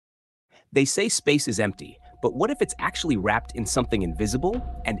They say space is empty, but what if it's actually wrapped in something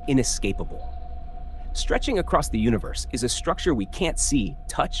invisible and inescapable? Stretching across the universe is a structure we can't see,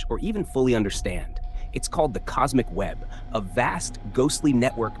 touch, or even fully understand. It's called the cosmic web, a vast, ghostly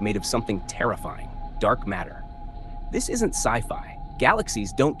network made of something terrifying, dark matter. This isn't sci-fi.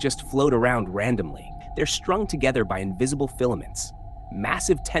 Galaxies don't just float around randomly. They're strung together by invisible filaments,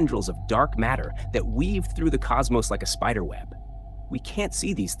 massive tendrils of dark matter that weave through the cosmos like a spider web. We can't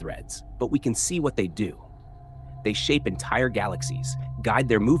see these threads, but we can see what they do. They shape entire galaxies, guide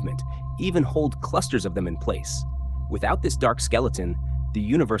their movement, even hold clusters of them in place. Without this dark skeleton, the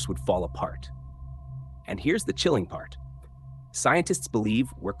universe would fall apart. And here's the chilling part. Scientists believe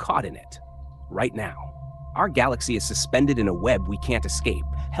we're caught in it, right now. Our galaxy is suspended in a web we can't escape,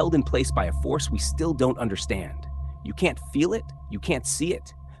 held in place by a force we still don't understand. You can't feel it, you can't see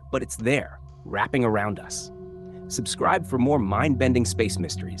it, but it's there, wrapping around us. Subscribe for more mind-bending space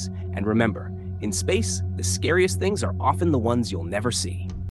mysteries, and remember, in space, the scariest things are often the ones you'll never see.